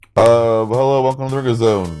Hello, welcome to the Ringer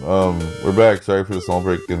Zone. We're back. Sorry for the small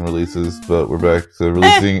break in releases, but we're back to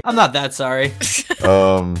releasing. I'm not that sorry.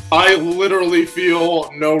 I literally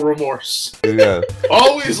feel no remorse. Yeah.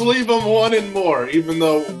 Always leave them wanting more, even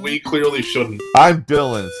though we clearly shouldn't. I'm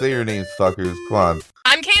Dylan. Say your names, fuckers. Come on.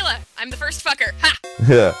 I'm Kayla. I'm the first fucker. Ha!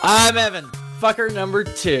 Yeah. I'm Evan. Fucker number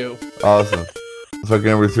 2. Awesome. Fucker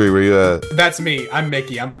number 3, where you at? That's me. I'm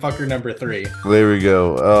Mickey. I'm fucker number 3. There we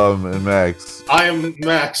go. And Max. I am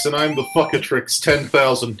Max, and I'm the Fuckatrix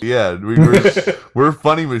 10,000. Yeah, we're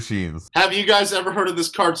funny machines. Have you guys ever heard of this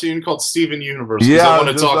cartoon called Steven Universe? 'Cause Yeah, I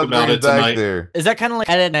want to talk about it tonight. There. Is that kind of like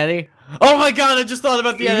Ed and Eddie? Oh my god, I just thought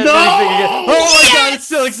about the Ed and No! Eddie thing again. Oh my god, it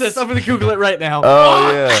still exists. I'm gonna Google it right now.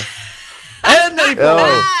 Oh yeah. Ed and Eddie. Oh.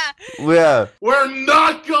 Ah! Yeah. We're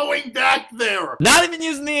not going back there! Not even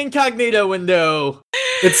using the incognito window.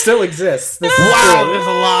 It still exists. This is Wow, true. there's a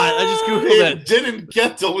lot. I just Googled It it. didn't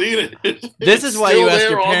get deleted. This It's is why still you ask there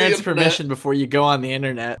your on the parents' internet. permission before you go on the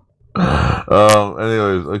internet.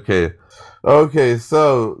 Anyways, okay. Okay,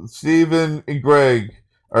 so Steven and Greg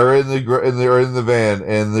are in the van,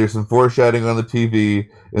 and there's some foreshadowing on the TV,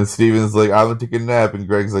 and Steven's like, I'm gonna take a nap, and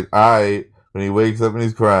Greg's like, alright, when he wakes up and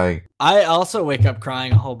he's crying. I also wake up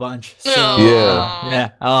crying a whole bunch. So, Aw. yeah.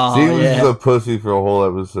 Oh, Steven's yeah. a pussy for a whole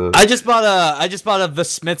episode. I just bought a The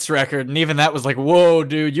Smiths record, and even that was like, whoa,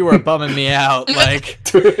 dude, you were bumming me out. Like,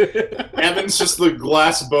 Evan's just the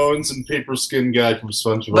glass bones and paper skin guy from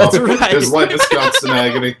SpongeBob. That's right. His life is constant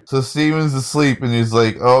agony. So Steven's asleep, and he's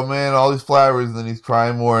like, oh man, all these flowers, and then he's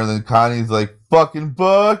crying more, and then Connie's like, fucking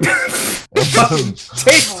book!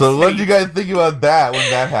 So what did you guys think about that when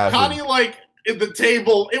that happened? Connie, like, at the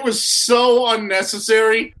table, it was so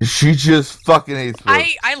unnecessary. She just fucking hates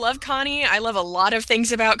books. I love Connie. I love a lot of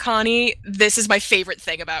things about Connie. This is my favorite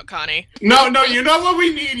thing about Connie. No, you know what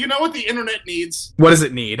we need? You know what the internet needs? What does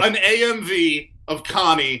it need? An AMV of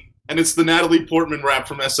Connie, and it's the Natalie Portman rap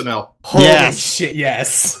from SNL. Holy Yes. shit,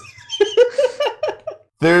 yes.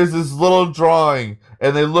 There's this little drawing,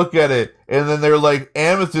 and they look at it, and then they're like,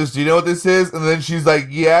 Amethyst, do you know what this is? And then she's like,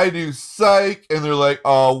 yeah, I do, psych. And they're like,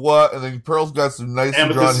 oh, what? And then Pearl's got some nice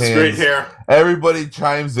drawn Amethyst hands. is great hair. Everybody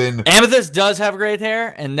chimes in. Amethyst does have great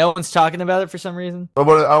hair, and no one's talking about it for some reason. I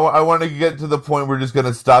want to get to the point we're just going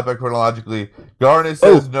to stop it chronologically. Garnet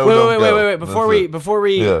says no, don't go. Wait. Before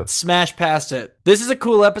we Yeah. smash past it, this is a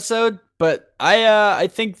cool episode, but I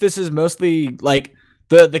think this is mostly like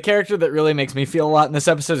the character that really makes me feel a lot in this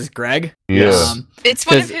episode is Greg. Yeah. It's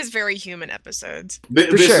one of 'Cause- his very human episodes. This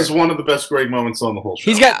sure. is one of the best Greg moments on the whole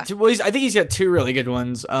show. He's got I think he's got 2 really good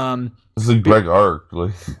ones. This is a Greg arc.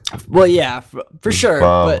 Like, Well, yeah, for sure.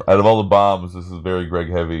 But out of all the bombs, this is very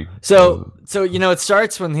Greg heavy. so you know, it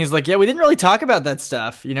starts when he's like, "Yeah, we didn't really talk about that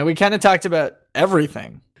stuff. You know, we kind of talked about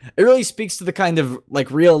everything." It really speaks to the kind of like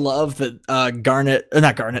real love that that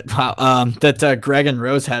Greg and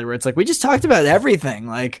Rose had, where it's like we just talked about everything,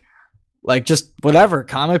 like just whatever,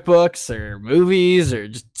 comic books or movies or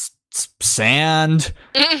just sand,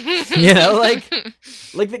 you know, like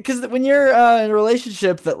because when you're in a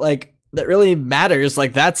relationship that really matters,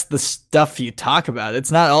 like that's the stuff you talk about.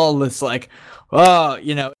 It's not all this like, oh,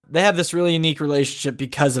 you know, they have this really unique relationship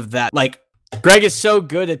because of that. Like Greg is so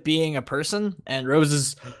good at being a person, and Rose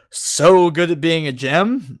is so good at being a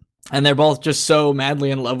gem, and they're both just so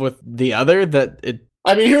madly in love with the other that it.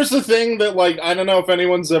 I mean, here's the thing that, like, I don't know if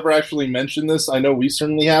anyone's ever actually mentioned this. I know we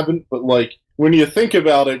certainly haven't, but, like, when you think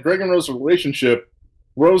about it, Greg and Rose's relationship,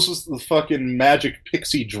 Rose was the fucking magic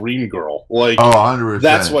pixie dream girl. Like, 100%.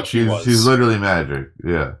 That's what she was. She's literally magic.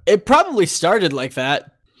 Yeah. It probably started like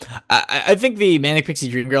that. I think the Manic Pixie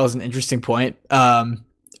Dream Girl is an interesting point.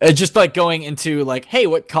 Just like going into like, hey,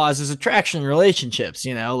 what causes attraction in relationships?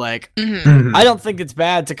 You know, like I don't think it's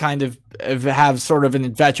bad to kind of have sort of an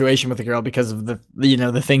infatuation with a girl because of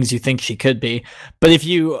the things you think she could be. But if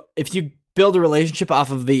you build a relationship off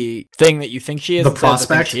of the thing that you think she is, The instead of the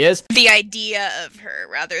thing prospect? she is, The idea of her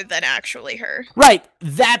rather than actually her. right?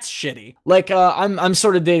 That's shitty. Like I'm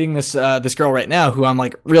sort of dating this girl right now who I'm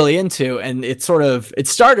like really into, and it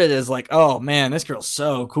started as like, oh man, this girl's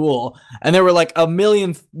so cool, and there were like a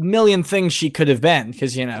million things she could have been,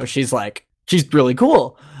 because you know she's really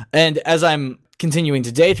cool, and as I'm continuing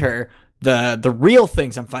to date her, the real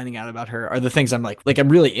things I'm finding out about her are the things I'm like I'm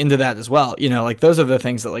really into that as well. You know, like those are the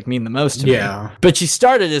things that like mean the most to me. Yeah. But she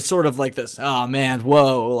started as sort of like this, oh man,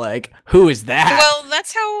 whoa, like who is that? Well,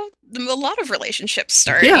 that's how a lot of relationships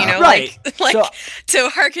start, Yeah, you know, right. like So- to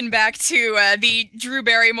harken back to the Drew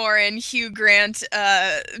Barrymore and Hugh Grant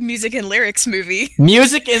music and lyrics movie.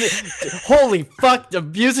 Music and holy fuck, the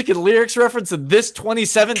music and lyrics reference in this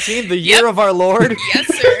 2017, the year Yep. of our Lord. Yes,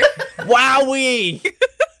 sir. Wowee!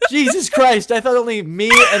 Jesus Christ! I thought only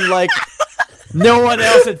me and like no one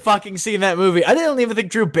else had fucking seen that movie. I didn't even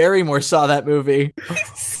think Drew Barrymore saw that movie.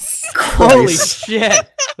 Holy shit!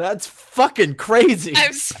 That's fucking crazy. I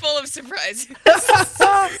was full of surprises.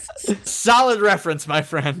 Solid reference, my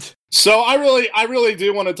friend. So I really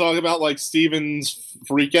do want to talk about like Steven's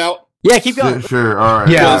freak out. Yeah, keep going. Sure, all right.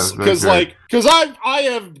 Yeah, Because I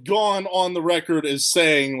have gone on the record as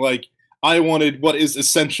saying like I wanted what is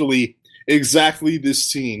essentially exactly this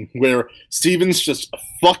scene where Steven's just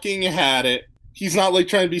fucking had it. He's not like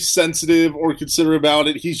trying to be sensitive or considerate about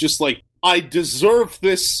it. He's just like, I deserve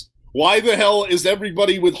this. Why the hell is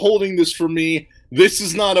everybody withholding this from me? This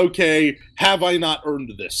is not okay. Have I not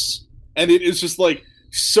earned this? And it is just like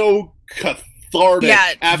so cathartic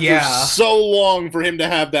after so long for him to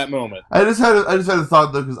have that moment. I just had a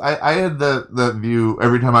thought though, because I had that view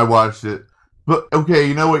every time I watched it. But okay,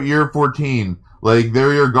 you know what? You're 14. Like,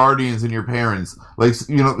 they're your guardians and your parents. Like,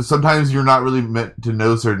 you know, sometimes you're not really meant to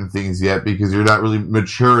know certain things yet because you're not really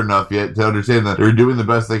mature enough yet to understand that they're doing the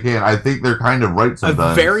best they can. I think they're kind of right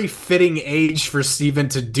sometimes. A very fitting age for Steven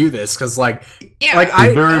to do this, because, like, Yeah. like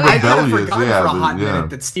He's very I kind of rebellious, forgot yeah, for a but, hot yeah. minute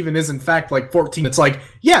that Steven is, in fact, like, 14. It's like,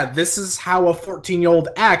 yeah, this is how a 14-year-old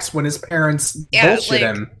acts when his parents bullshit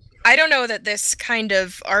him. I don't know that this kind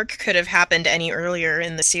of arc could have happened any earlier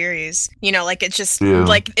in the series. You know, like, it's just,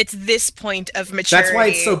 like, it's this point of maturity. That's why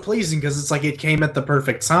it's so pleasing, because it's like it came at the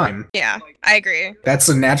perfect time. Yeah, I agree. That's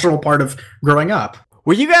a natural part of growing up.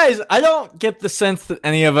 Were you guys? I don't get the sense that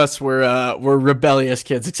any of us were rebellious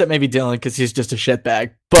kids, except maybe Dylan, because he's just a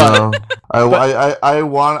shitbag. But I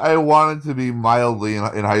wanted to be mildly in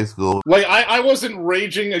high school. Like, I wasn't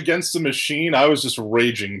raging against the machine. I was just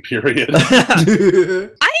raging, period. I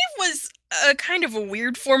was a kind of a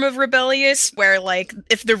weird form of rebellious, where, like,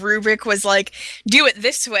 if the rubric was like, do it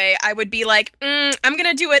this way, I would be like, I'm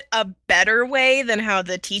gonna do it a better way than how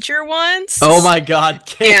the teacher wants. Oh my god,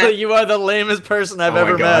 Kayla, Yeah. you are the lamest person I've Oh my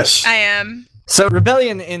ever gosh. I am. met. So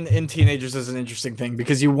rebellion in teenagers is an interesting thing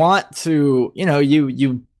because you want to, you know,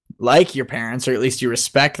 you like your parents, or at least you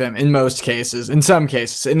respect them in most cases, in some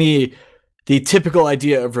cases, in the typical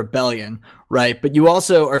idea of rebellion, right? But you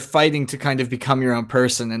also are fighting to kind of become your own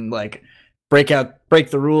person and like break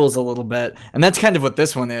the rules a little bit. And that's kind of what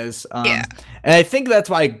this one is. Yeah. And I think that's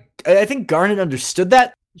why I think Garnet understood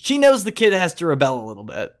that. She knows the kid has to rebel a little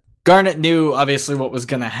bit. Garnet knew obviously what was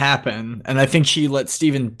going to happen, and I think she let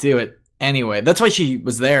Steven do it anyway. That's why she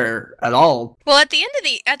was there at all. Well, at the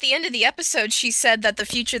end of the episode, she said that the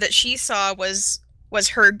future that she saw was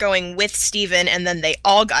her going with Steven, and then they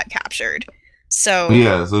all got captured. So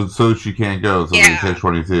Yeah, so she can't go. So Yeah. they catch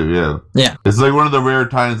 22. Yeah, Yeah. It's like one of the rare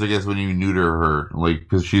times, I guess, when you neuter her, like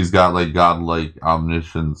because she's got like godlike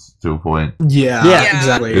omniscience to a point. Yeah, Yeah.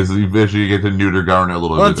 exactly. Because eventually you get to neuter Garnet a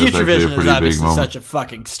little Well, bit. Future That's actually Vision a is pretty big obviously moment. such a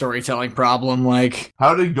fucking storytelling problem. Like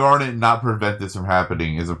How did Garnet not prevent this from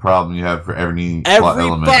happening is a problem you have for every plot every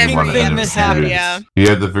element. fucking you want to thing end that with. happens. Yeah. You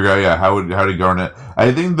have to figure out, how did Garnet...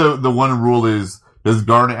 I think the one rule is, does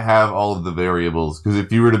Garnet have all of the variables? Because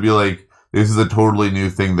if you were to be like, this is a totally new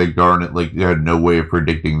thing that Garnet, like, you had no way of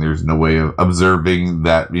predicting, there's no way of observing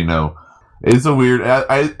that, you know... It's a weird,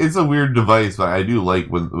 it's a weird device, but I do like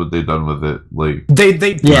what they've done with it. Like, They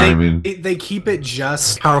you know what I mean? they keep it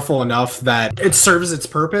just powerful enough that it serves its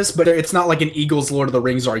purpose, but it's not like an Eagles Lord of the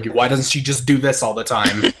Rings argue. Why doesn't she just do this all the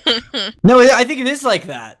time? No, I think it is like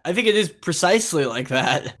that. I think it is precisely like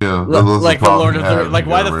that. Yeah, that's Like the problem Lord you of the have. like.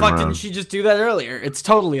 You Why gotta the run fuck around. didn't she just do that earlier? It's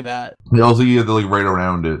totally that. Also, you have to, like, right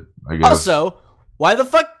around it, I guess. Also, why the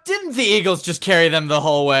fuck didn't the Eagles just carry them the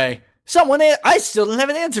whole way? I still don't have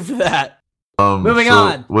an answer for that. Moving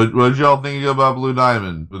on. What y'all think about Blue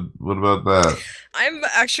Diamond? What about that? I'm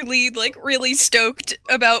actually like really stoked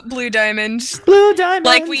about Blue Diamond. Blue Diamond.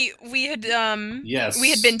 Like we had Yes.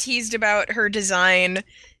 we had been teased about her design,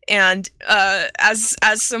 and as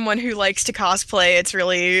someone who likes to cosplay,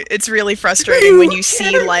 it's really frustrating when you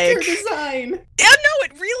see like design. Yeah, no,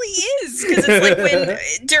 it really is, because it's like when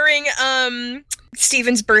during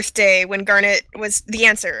Steven's birthday, when Garnet was the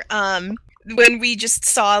answer, when we just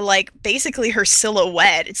saw like basically her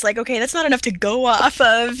silhouette, it's like, okay, that's not enough to go off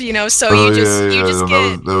of, you know. So you just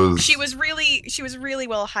get. That was, She was really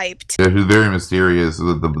well hyped. yeah, she's very mysterious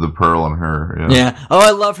with the pearl on her. Yeah. Yeah. Oh, I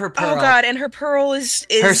love her pearl. Oh god, and her pearl is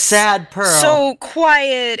Her sad pearl. so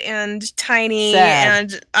quiet and tiny,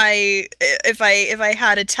 Sad. and if I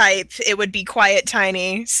had a type, it would be quiet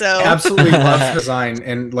tiny. So Absolutely love her design,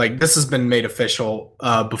 and like this has been made official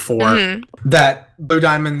before Mhm. that Blue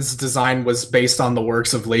Diamond's design was based on the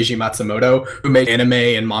works of Leiji Matsumoto, who made anime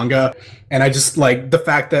and manga. And I just like the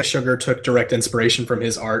fact that Sugar took direct inspiration from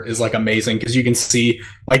his art is like amazing because you can see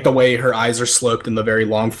like the way her eyes are sloped and the very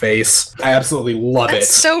long face. I absolutely love That's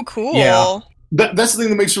it. so cool. Yeah. That's the thing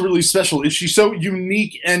that makes her really special. Is she's so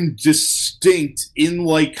unique and distinct in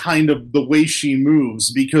like kind of the way she moves,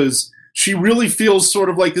 because she really feels sort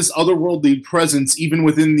of like this otherworldly presence even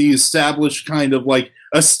within the established kind of like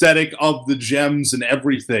aesthetic of the gems and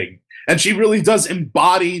everything. And she really does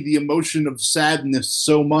embody the emotion of sadness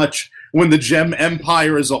so much when the Gem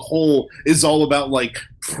Empire as a whole is all about like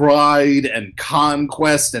pride and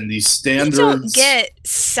conquest and these standards. You don't get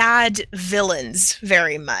sad villains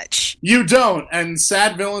very much. You don't, and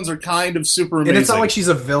sad villains are kind of super amazing. And it's not like she's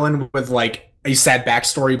a villain with like a sad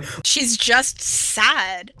backstory. She's just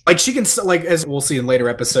sad. Like she can, like as we'll see in later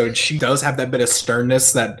episodes, she does have that bit of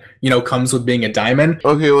sternness that, you know, comes with being a diamond.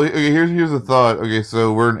 Okay, well, here's a thought. Okay,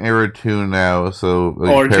 so we're in Era 2 now, so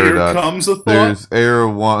like, or Paradox. here comes a thought. There's Era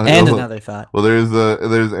 1. And another thought. Well,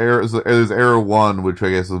 there's Era 1, which I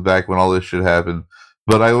guess was back when all this shit happened.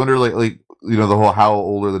 But I wonder, like you know, the whole how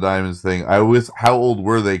old are the diamonds thing. How old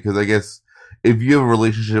were they? Because I guess if you have a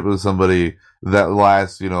relationship with somebody that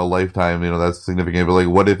lasts, you know, a lifetime, you know, that's significant. But like,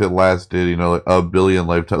 what if it lasted, you know, like a billion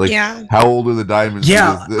lifetimes? Like, Yeah. how old are the diamonds?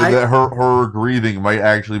 Yeah, Because that her grieving might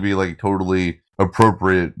actually be like totally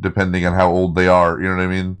appropriate depending on how old they are. You know what I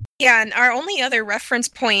mean? Yeah, and our only other reference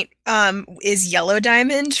point is Yellow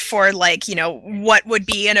Diamond for like, you know, what would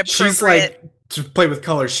be an appropriate. She's like, to play with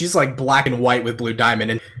colors, she's like black and white with Blue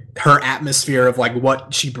Diamond, and her atmosphere of like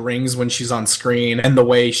what she brings when she's on screen and the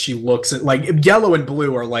way she looks at like yellow and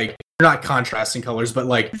blue are like, they're not contrasting colors, but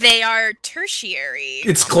like They are tertiary.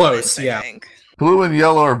 It's close, colors, I yeah. think. Blue and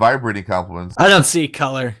yellow are vibrating compliments. I don't see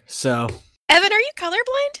color, so Evan, are you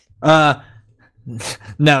colorblind?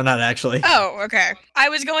 no, not actually. Oh, okay. I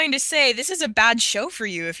was going to say this is a bad show for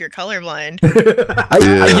you if you're colorblind.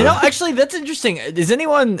 Yeah. You know, actually, that's interesting.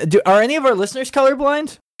 Are any of our listeners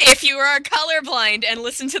colorblind? If you are colorblind and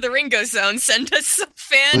listen to the Ringo Zone, send us some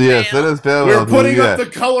fan Yeah, mail. send us fan We're mail, putting yeah. up the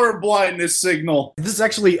color blindness signal. This is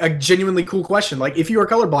actually a genuinely cool question. Like, if you are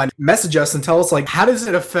colorblind, message us and tell us, like, how does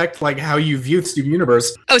it affect, like, how you view Steven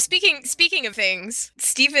Universe? Oh, speaking of things,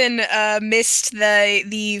 Steven missed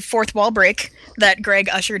the fourth wall break that Greg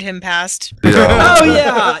ushered him past. Yeah. Oh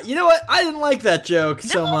yeah. You know what? I didn't like that joke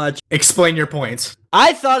so much. Explain your points.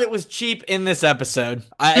 I thought it was cheap in this episode.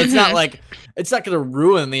 It's not like it's not going to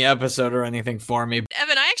ruin the episode or anything for me.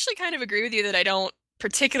 Evan, I actually kind of agree with you that I don't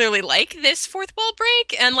particularly like this fourth wall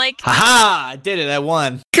break, and like Haha! I did it. I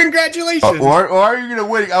won. Congratulations! Or are you gonna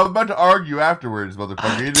wait? I'm about to argue afterwards,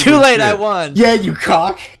 motherfucker. You Too didn't late. do I shit. won. Yeah, you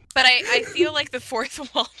cock. But I feel like the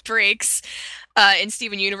fourth wall breaks in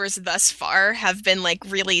Steven Universe thus far have been like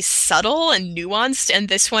really subtle and nuanced, and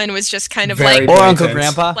this one was just kind of Very like Or Uncle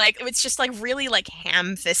intense. Grandpa. like it's just like really like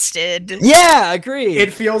ham-fisted. Yeah, agreed.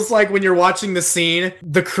 It feels like when you're watching the scene,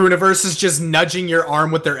 the Crooniverse is just nudging your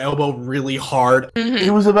arm with their elbow really hard. Mhm.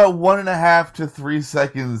 It was about 1.5 to 3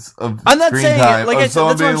 seconds of I'm not screen saying time it. Like of I said,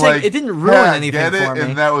 someone that's what I'm being saying. like, It didn't ruin "Yeah, anything get it," for me.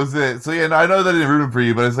 and that was it. So yeah, no, I know that it didn't ruin for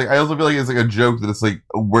you, but it's like I also feel like it's like a joke that it's like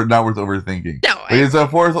we're not worth overthinking. No, Like, it's a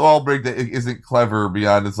fourth wall break that isn't clever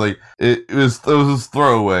beyond. It's like it was just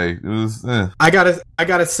throwaway. It was. I got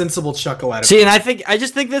a sensible chuckle out of it. See, and I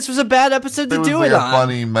just think this was a bad episode to It was do like it a on.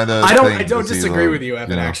 funny meta. I thing don't to see, disagree though, with you,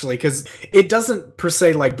 Evan, know. actually, because it doesn't per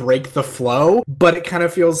se like break the flow, but it kind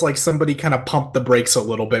of feels like somebody kind of pumped the brakes a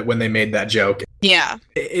little bit when they made that joke. yeah.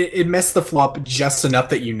 It messed the flow up just enough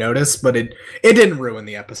that you notice, but it didn't ruin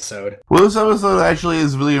the episode. Well, this episode actually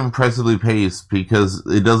is really impressively paced because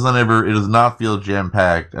it does not feel jam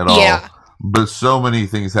packed at all. Yeah. But so many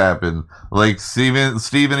things happen. Like Steven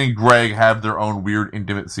and Greg have their own weird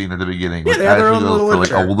intimate scene at the beginning, Yeah, which they have their actually own goes little for like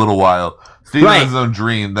a adventure. little while. Steven Right. has his own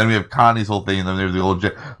dream. Then we have Connie's whole thing. And then there's the old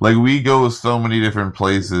like we go so many different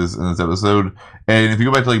places in this episode. And if you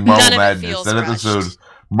go back to like Marble None of it Madness, feels that rushed. episode,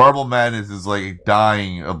 Marble Madness is like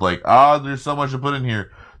dying of like there's so much to put in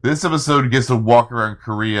here. This episode gets to walk around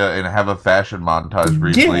Korea and have a fashion montage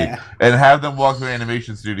briefly, Yeah. and have them walk through an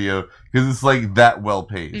animation studio because it's like that well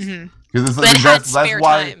paced. Mhm. Because it's But like it had that's spare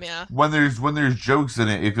why time, yeah. when there's jokes in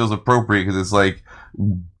it, it feels appropriate because it's like,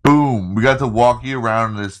 boom, we got to walk you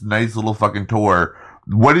around this nice little fucking tour.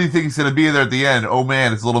 What do you think is gonna be there at the end? Oh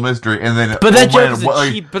man, it's a little mystery. And then, But that oh, joke man, is what, a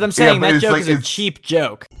like, cheap. But I'm saying but that it's joke like- is a it's- cheap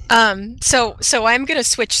joke. So I'm gonna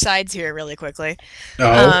switch sides here really quickly.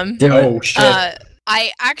 Oh, Do it. oh shit.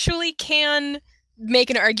 I actually can make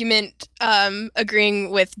an argument agreeing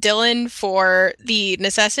with Dylan for the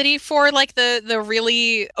necessity for like the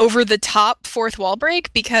really over the top fourth wall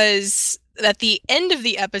break, because at the end of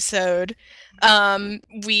the episode,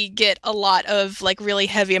 we get a lot of like really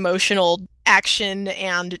heavy emotional action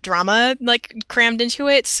and drama like crammed into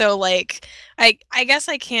it. So like I guess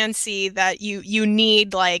I can see that you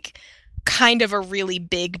need like kind of a really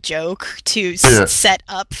big joke to set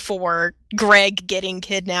up for Greg getting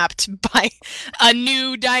kidnapped by a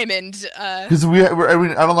new diamond. Because I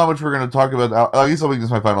don't know how much we're going to talk about. I guess I'll make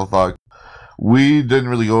this my final thought. We didn't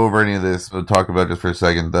really go over any of this, but talk about it just for a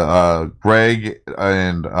second. Greg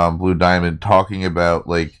and Blue Diamond talking about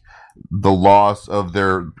like the loss of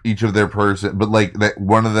each of their person, but like that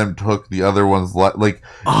one of them took the other one's like,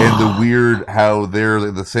 and the weird how they're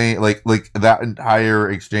like, the same, like that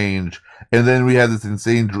entire exchange. And then we had this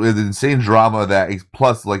insane drama that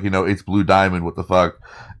plus like, it's Blue Diamond, what the fuck.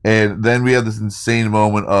 And then we have this insane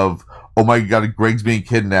moment of, oh my god, Greg's being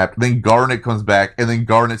kidnapped. And then Garnet comes back, and then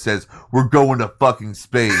Garnet says, we're going to fucking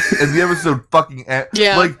space. And the episode fucking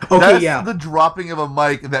yeah. Like, that's the dropping of a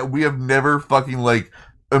mic that we have never fucking like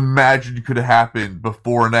imagined could happen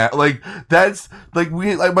before now. Like, that's like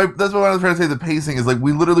that's what I was trying to say. The pacing is like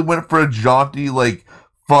we literally went for a jaunty like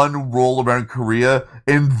fun roll around Korea,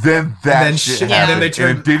 and then shit happened. And then they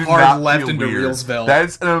turned hard left into Reelsville.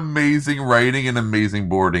 That's an amazing writing and amazing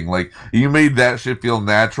boarding. Like, you made that shit feel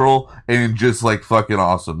natural and just like fucking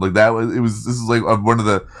awesome. Like this is like one of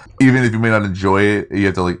the, even if you may not enjoy it, you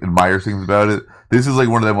have to like admire things about it. This is like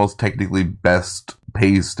one of the most technically best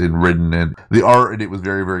paced and written, and the art in it was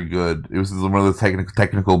very, very good. It was one of the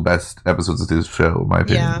technical best episodes of this show, in my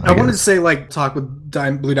opinion. Yeah. I wanted to say, like, talk with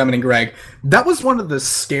Blue Diamond and Greg. That was one of the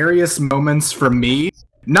scariest moments for me.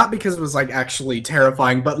 Not because it was like actually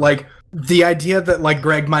terrifying, but like the idea that like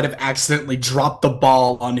Greg might have accidentally dropped the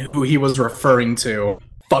ball on who he was referring to.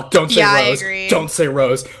 Fuck, don't say Rose. I agree. Don't say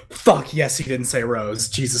Rose. Fuck, yes, he didn't say Rose.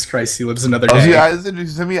 Jesus Christ, he lives another day. Yeah, it's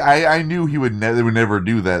interesting to me. I knew they would never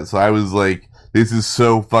do that, so I was like, this is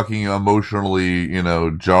so fucking emotionally,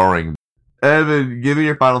 jarring. Evan, give me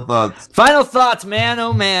your final thoughts. Final thoughts, man.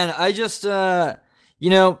 Oh man, I just,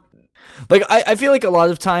 like I feel like a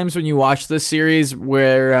lot of times when you watch this series,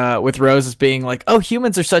 where with Rose as being like, oh,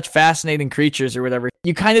 humans are such fascinating creatures or whatever,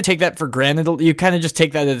 you kind of take that for granted. You kind of just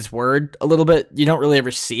take that at its word a little bit. You don't really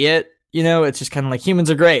ever see it. It's just kind of like, humans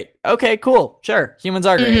are great. Okay, cool, sure, humans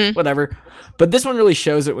are great, whatever. But this one really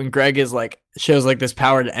shows it when Greg shows this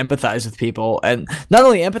power to empathize with people, and not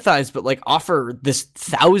only empathize, but like offer this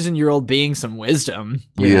 1,000-year-old being some wisdom.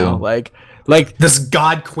 You know, like this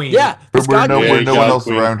God Queen. Yeah, where no one else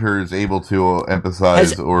around her is able to empathize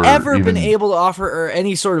has or ever even been able to offer her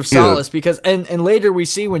any sort of solace. Because and later we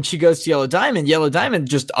see when she goes to Yellow Diamond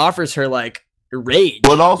just offers her like rage.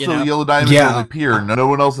 But also, Yellow Diamond doesn't appear. No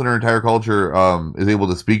one else in her entire culture is able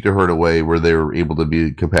to speak to her in a way where they're able to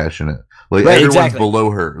be compassionate. Like, everyone's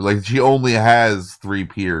below her. Like, she only has 3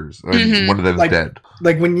 peers. And one of them's dead.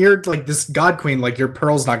 Like, when you're, like, this God Queen, like, your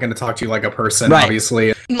Pearl's not going to talk to you like a person,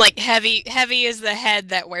 obviously. Like, heavy is the head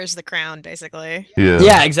that wears the crown, basically.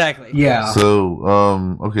 Yeah, exactly. Yeah. So,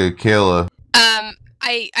 okay, Kayla.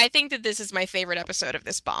 I think that this is my favorite episode of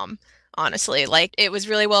this bomb. Honestly, like, it was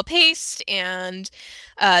really well paced, and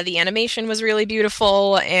the animation was really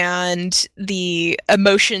beautiful, and the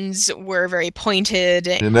emotions were very pointed.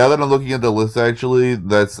 And now that I'm looking at the list,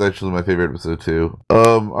 that's actually my favorite episode too.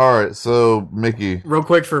 All right, so Mickey, real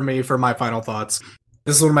quick for my final thoughts.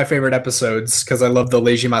 This is one of my favorite episodes because I love the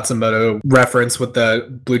Leiji Matsumoto reference with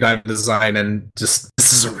the Blue Diamond design, and just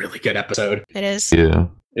this is a really good episode. It is. Yeah.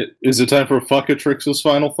 Is it time for Fuckatrix's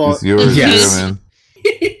final thought? It's yours, yes. man.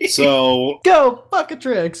 So go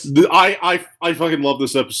Fuckatrix. I fucking love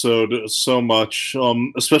this episode so much,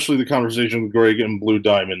 especially the conversation with Greg and Blue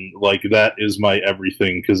Diamond. Like, that is my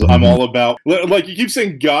everything, because I'm all about, like, you keep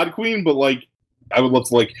saying God Queen, but like, I would love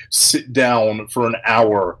to like sit down for an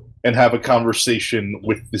hour and have a conversation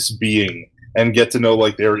with this being and get to know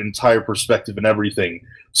like their entire perspective and everything.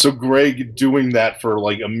 So Greg doing that for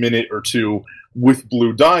like a minute or two with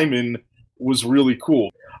Blue Diamond was really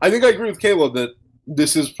cool. I think I agree with Kayla that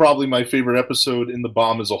this is probably my favorite episode in the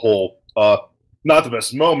bomb as a whole. Not the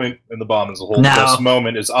best moment in the bomb as a whole. No. The best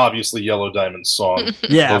moment is obviously Yellow Diamond's song.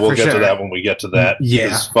 Yeah, but we'll for get sure. to that when we get to that. Yeah.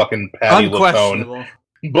 It's fucking Patty LaCone. Unquestionable.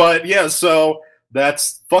 But yeah, so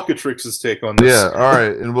that's Fuckatrix's take on this. Yeah, all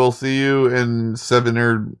right, and we'll see you in 7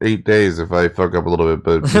 or 8 days if I fuck up a little bit,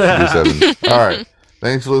 but 7. All right,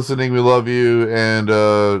 thanks for listening. We love you,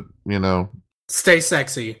 and stay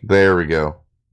sexy. There we go.